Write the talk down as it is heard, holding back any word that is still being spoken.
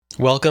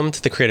Welcome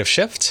to The Creative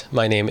Shift.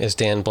 My name is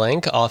Dan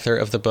Blank, author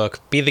of the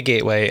book Be the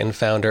Gateway and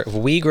founder of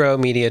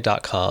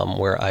WeGrowMedia.com,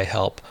 where I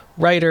help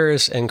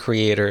writers and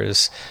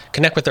creators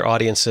connect with their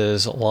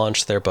audiences,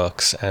 launch their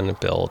books, and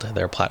build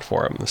their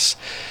platforms.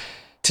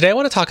 Today I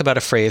want to talk about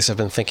a phrase I've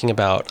been thinking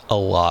about a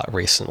lot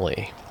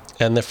recently.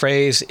 And the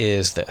phrase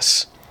is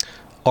this: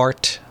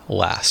 art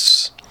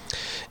lasts.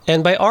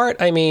 And by art,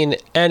 I mean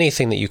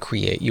anything that you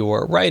create,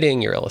 your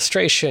writing, your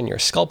illustration, your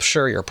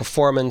sculpture, your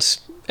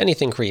performance,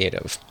 anything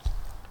creative.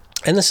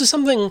 And this is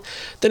something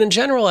that in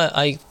general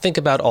I think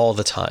about all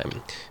the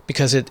time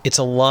because it's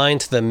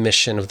aligned to the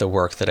mission of the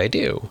work that I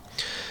do.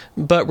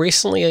 But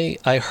recently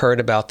I heard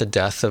about the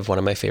death of one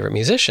of my favorite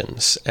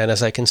musicians. And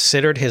as I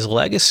considered his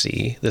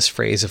legacy, this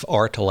phrase of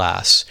art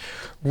lasts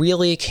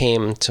really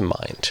came to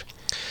mind.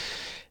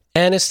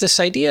 And it's this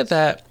idea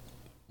that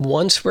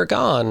once we're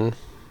gone,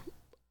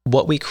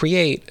 what we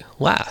create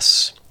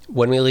lasts.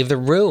 When we leave the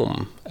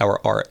room,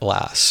 our art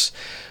lasts.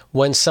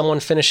 When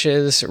someone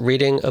finishes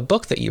reading a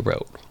book that you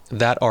wrote,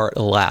 that art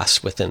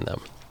lasts within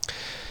them.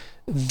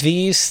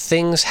 These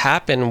things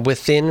happen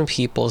within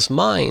people's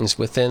minds,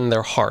 within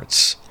their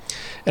hearts.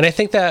 And I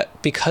think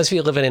that because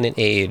we live in an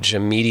age, a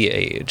media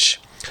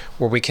age,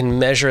 where we can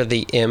measure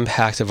the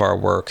impact of our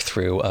work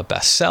through a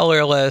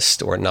bestseller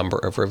list or a number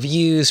of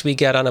reviews we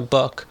get on a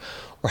book,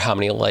 or how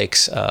many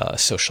likes a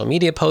social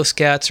media post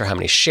gets, or how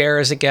many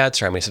shares it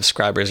gets, or how many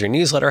subscribers your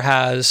newsletter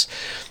has,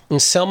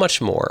 and so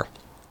much more.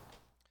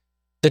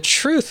 The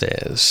truth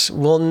is,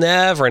 we'll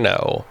never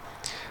know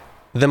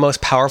the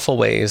most powerful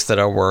ways that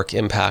our work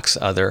impacts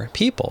other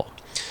people.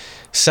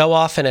 So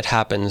often it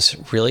happens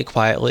really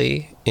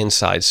quietly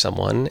inside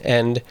someone,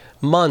 and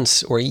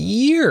months or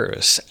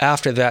years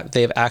after that,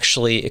 they've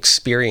actually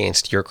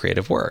experienced your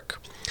creative work.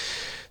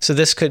 So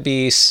this could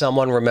be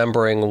someone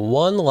remembering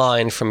one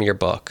line from your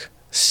book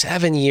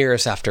 7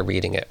 years after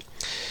reading it.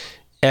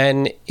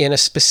 And in a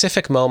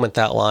specific moment,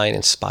 that line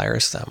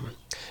inspires them.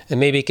 And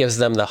maybe it gives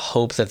them the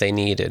hope that they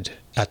needed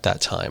at that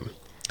time.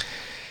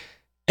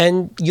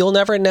 And you'll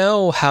never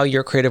know how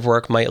your creative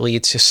work might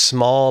lead to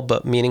small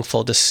but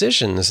meaningful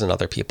decisions in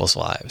other people's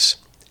lives,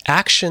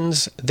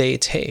 actions they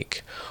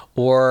take,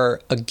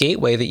 or a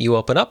gateway that you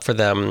open up for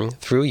them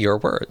through your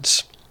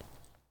words.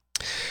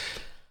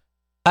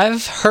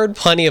 I've heard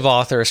plenty of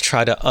authors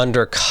try to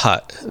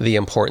undercut the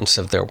importance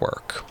of their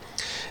work.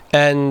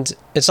 And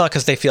it's not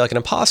because they feel like an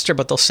imposter,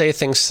 but they'll say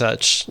things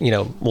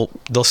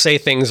they'll say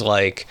things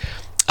like,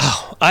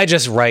 "Oh, I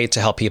just write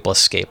to help people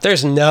escape.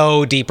 There's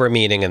no deeper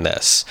meaning in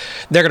this.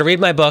 They're going to read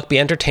my book, be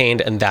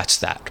entertained, and that's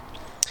that."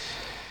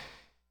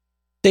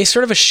 They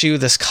sort of eschew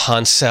this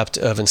concept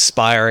of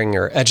inspiring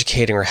or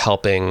educating or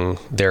helping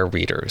their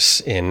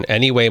readers in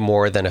any way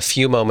more than a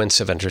few moments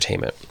of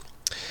entertainment.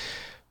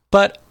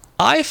 But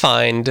I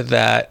find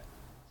that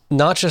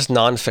not just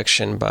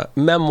nonfiction, but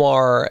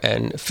memoir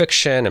and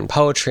fiction and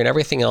poetry and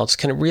everything else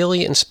can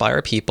really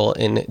inspire people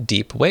in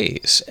deep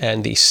ways.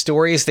 And the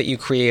stories that you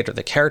create or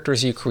the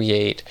characters you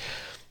create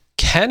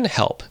can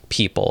help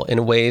people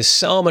in ways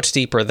so much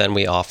deeper than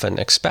we often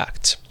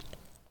expect.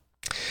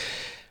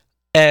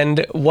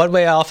 And one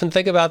way I often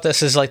think about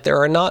this is like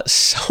there are not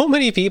so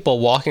many people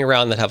walking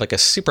around that have like a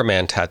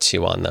Superman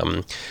tattoo on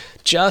them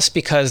just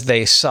because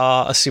they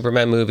saw a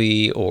Superman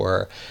movie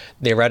or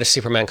they read a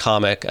Superman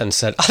comic and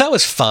said, "Oh, that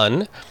was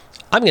fun.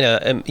 I'm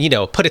going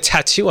to, put a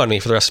tattoo on me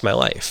for the rest of my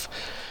life."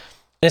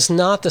 And it's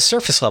not the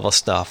surface level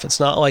stuff. It's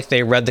not like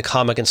they read the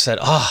comic and said,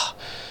 "Oh,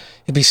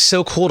 it'd be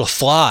so cool to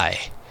fly.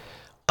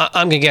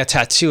 I'm going to get a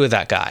tattoo of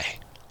that guy."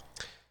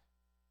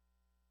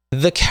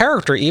 The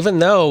character, even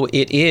though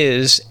it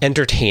is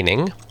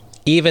entertaining,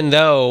 even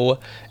though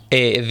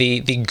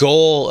the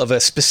goal of a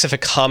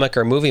specific comic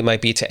or movie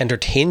might be to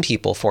entertain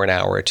people for an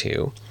hour or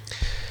two,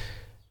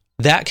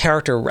 that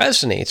character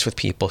resonates with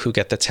people who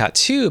get the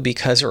tattoo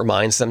because it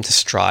reminds them to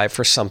strive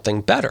for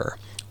something better,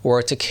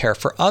 or to care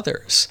for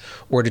others,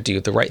 or to do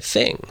the right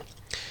thing.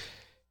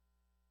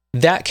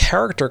 That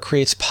character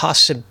creates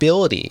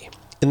possibility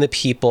in the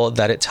people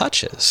that it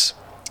touches.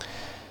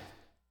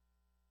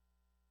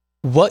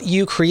 What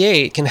you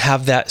create can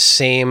have that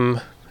same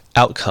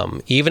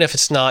outcome, even if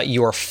it's not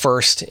your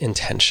first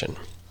intention.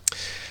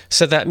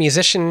 So that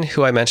musician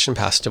who I mentioned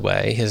passed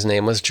away. His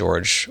name was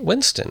George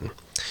Winston.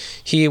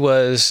 He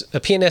was a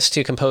pianist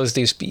who composed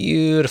these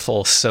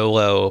beautiful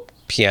solo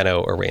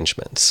piano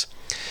arrangements.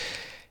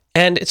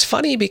 And it's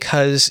funny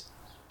because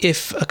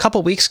if a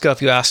couple weeks ago,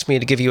 if you asked me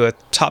to give you a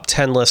top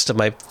 10 list of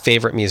my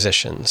favorite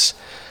musicians,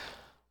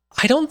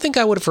 I don't think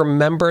I would have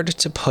remembered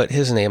to put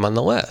his name on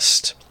the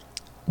list.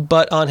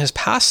 But on his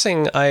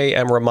passing, I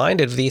am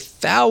reminded of the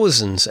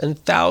thousands and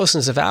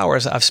thousands of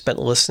hours I've spent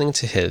listening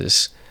to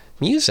his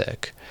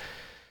music.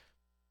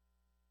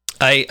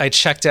 I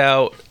checked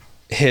out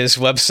his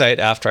website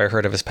after I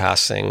heard of his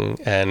passing,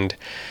 and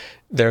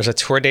there's a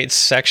tour dates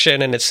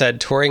section, and it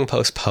said touring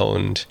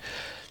postponed.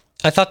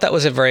 I thought that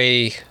was a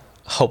very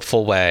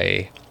hopeful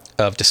way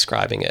of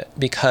describing it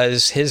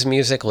because his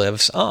music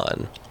lives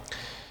on.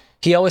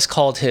 He always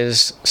called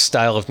his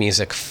style of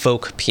music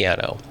folk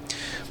piano,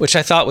 which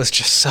I thought was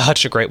just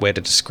such a great way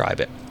to describe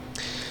it.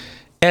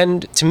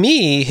 And to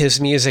me, his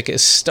music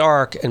is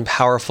stark and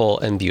powerful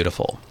and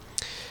beautiful.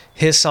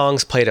 His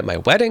songs played at my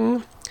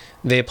wedding.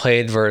 They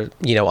played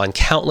on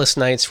countless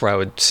nights where I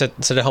would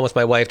sit at home with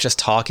my wife just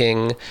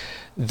talking.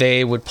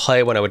 They would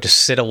play when I would just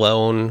sit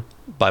alone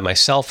by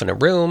myself in a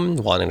room,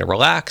 wanting to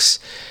relax.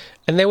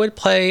 And they would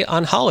play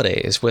on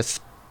holidays with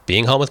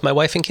being home with my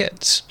wife and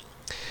kids.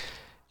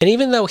 And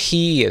even though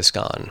he is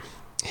gone,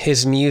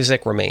 his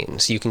music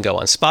remains. You can go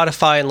on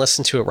Spotify and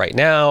listen to it right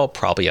now,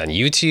 probably on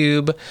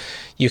YouTube.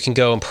 You can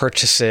go and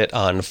purchase it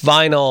on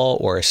vinyl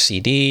or a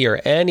CD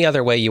or any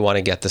other way you want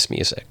to get this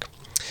music.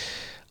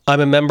 I'm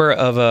a member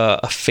of a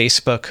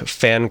Facebook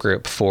fan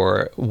group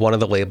for one of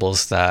the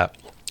labels that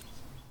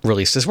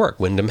released his work,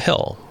 Windham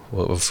Hill,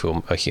 of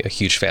whom I'm a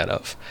huge fan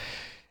of.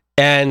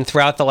 And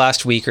throughout the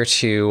last week or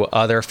two,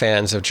 other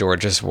fans of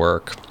George's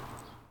work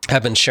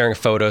have been sharing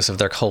photos of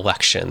their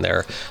collection,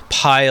 their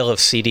pile of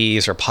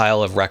CDs or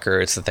pile of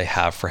records that they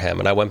have for him.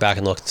 And I went back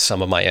and looked at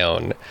some of my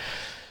own.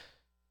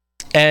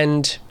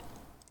 And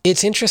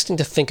it's interesting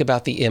to think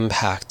about the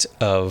impact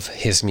of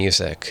his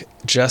music,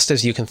 just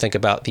as you can think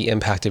about the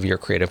impact of your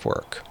creative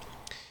work.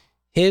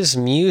 His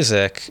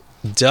music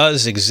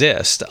does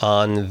exist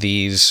on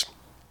this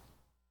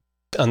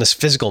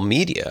physical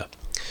media,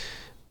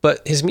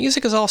 but his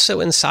music is also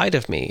inside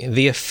of me.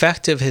 The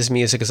effect of his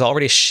music has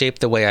already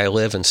shaped the way I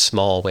live in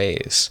small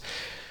ways.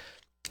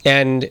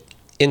 And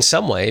in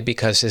some way,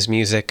 because his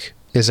music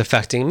is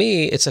affecting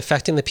me, it's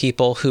affecting the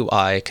people who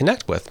I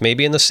connect with,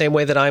 maybe in the same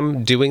way that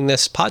I'm doing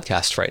this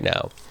podcast right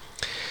now.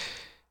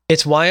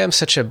 It's why I'm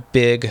such a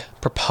big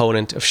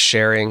proponent of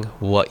sharing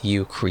what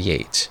you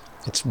create.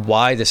 It's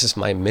why this is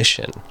my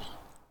mission.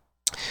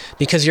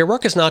 Because your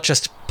work is not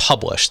just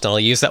published, and I'll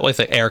use that with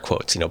the air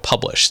quotes,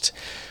 published.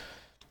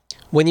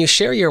 When you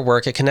share your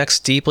work, it connects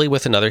deeply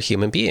with another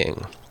human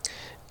being.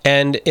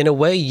 And in a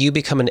way, you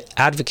become an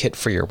advocate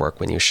for your work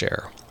when you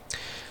share.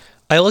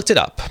 I looked it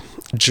up.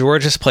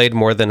 George has played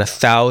more than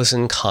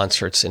 1,000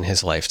 concerts in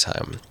his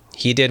lifetime.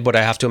 He did what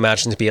I have to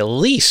imagine to be at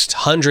least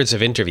hundreds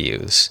of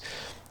interviews.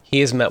 He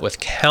has met with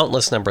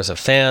countless numbers of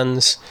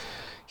fans.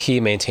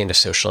 He maintained a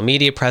social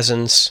media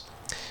presence.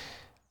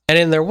 And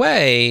in their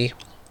way,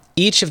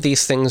 each of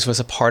these things was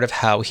a part of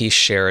how he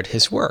shared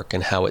his work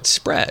and how it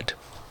spread.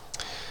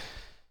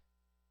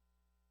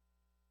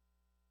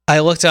 I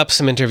looked up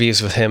some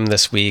interviews with him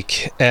this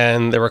week,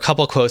 and there were a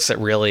couple of quotes that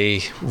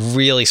really,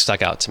 really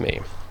stuck out to me.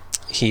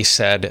 He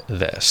said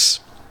this: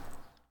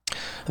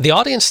 "The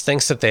audience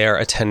thinks that they are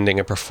attending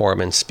a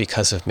performance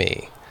because of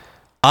me.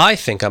 I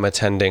think I'm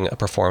attending a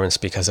performance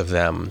because of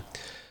them.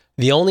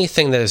 The only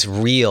thing that is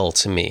real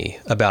to me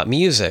about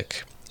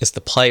music is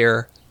the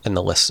player and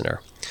the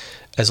listener.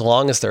 As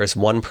long as there is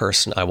one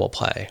person, I will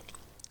play."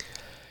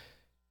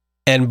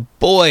 And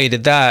boy,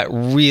 did that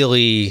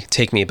really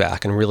take me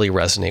back and really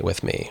resonate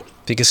with me.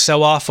 Because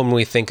so often when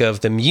we think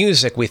of the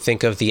music, we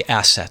think of the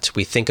asset,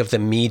 we think of the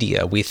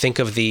media, we think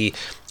of the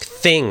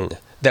thing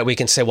that we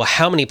can say, well,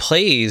 how many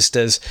plays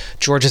does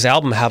George's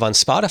album have on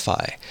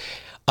Spotify?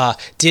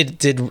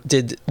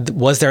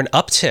 Was there an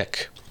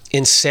uptick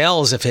in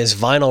sales of his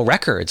vinyl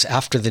records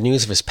after the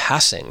news of his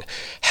passing?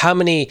 How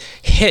many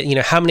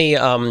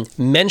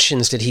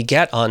mentions did he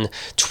get on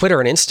Twitter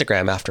and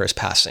Instagram after his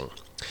passing?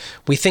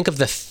 We think of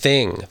the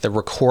thing, the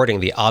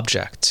recording, the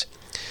object.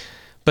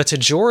 But to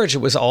George, it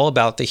was all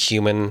about the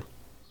human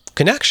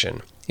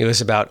connection. It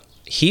was about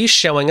he's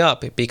showing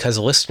up because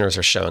listeners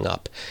are showing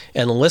up,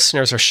 and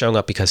listeners are showing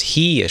up because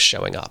he is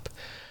showing up.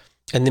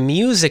 And the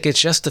music is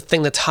just the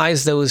thing that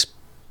ties those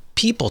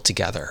people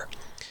together.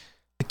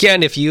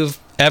 Again, if you've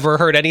ever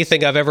heard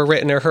anything I've ever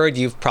written or heard,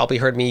 you've probably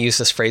heard me use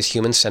this phrase,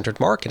 human-centered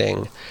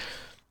marketing.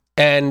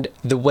 And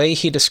the way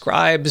he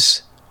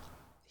describes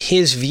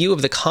his view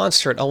of the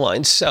concert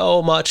aligns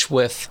so much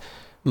with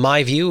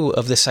my view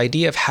of this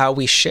idea of how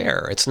we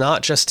share. It's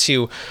not just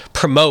to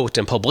promote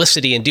and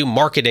publicity and do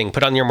marketing,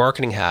 put on your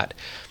marketing hat.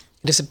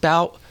 It is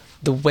about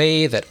the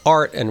way that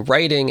art and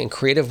writing and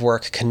creative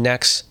work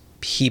connects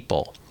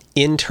people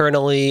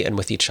internally and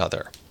with each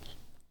other.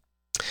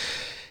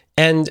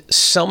 And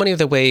so many of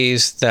the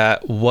ways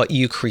that what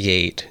you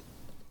create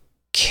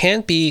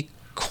can't be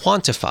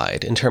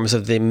quantified in terms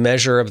of the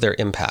measure of their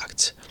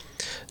impact.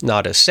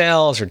 Not as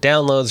sales or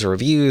downloads or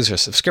reviews or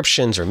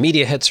subscriptions or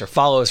media hits or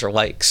follows or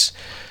likes.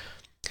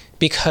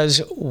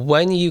 Because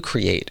when you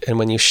create and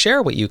when you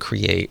share what you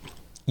create,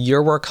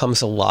 your work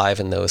comes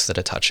alive in those that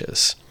it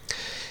touches.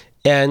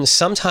 And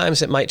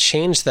sometimes it might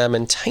change them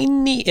in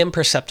tiny,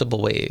 imperceptible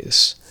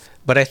ways.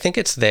 But I think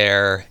it's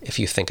there if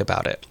you think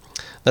about it.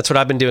 That's what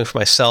I've been doing for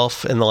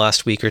myself in the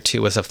last week or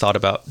two as I've thought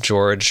about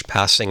George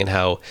passing and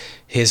how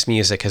his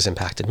music has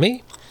impacted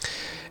me.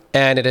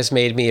 And it has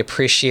made me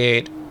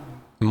appreciate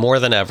more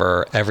than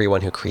ever everyone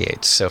who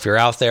creates. So if you're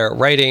out there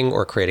writing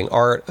or creating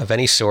art of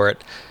any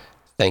sort,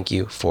 thank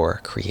you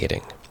for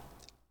creating.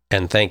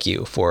 And thank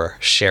you for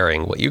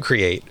sharing what you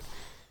create.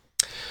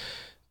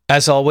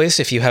 As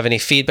always, if you have any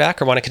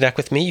feedback or want to connect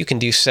with me, you can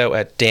do so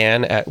at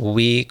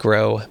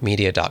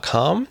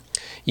dan@wegrowmedia.com.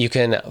 You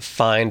can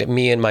find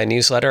me in my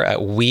newsletter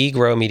at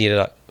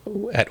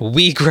at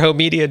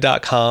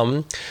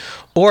wegrowmedia.com,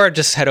 or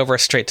just head over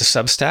straight to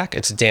Substack.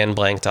 It's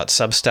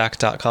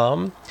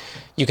danblank.substack.com.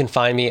 You can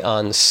find me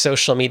on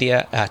social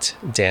media at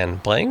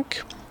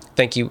danblank.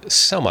 Thank you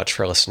so much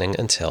for listening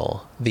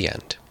until the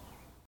end.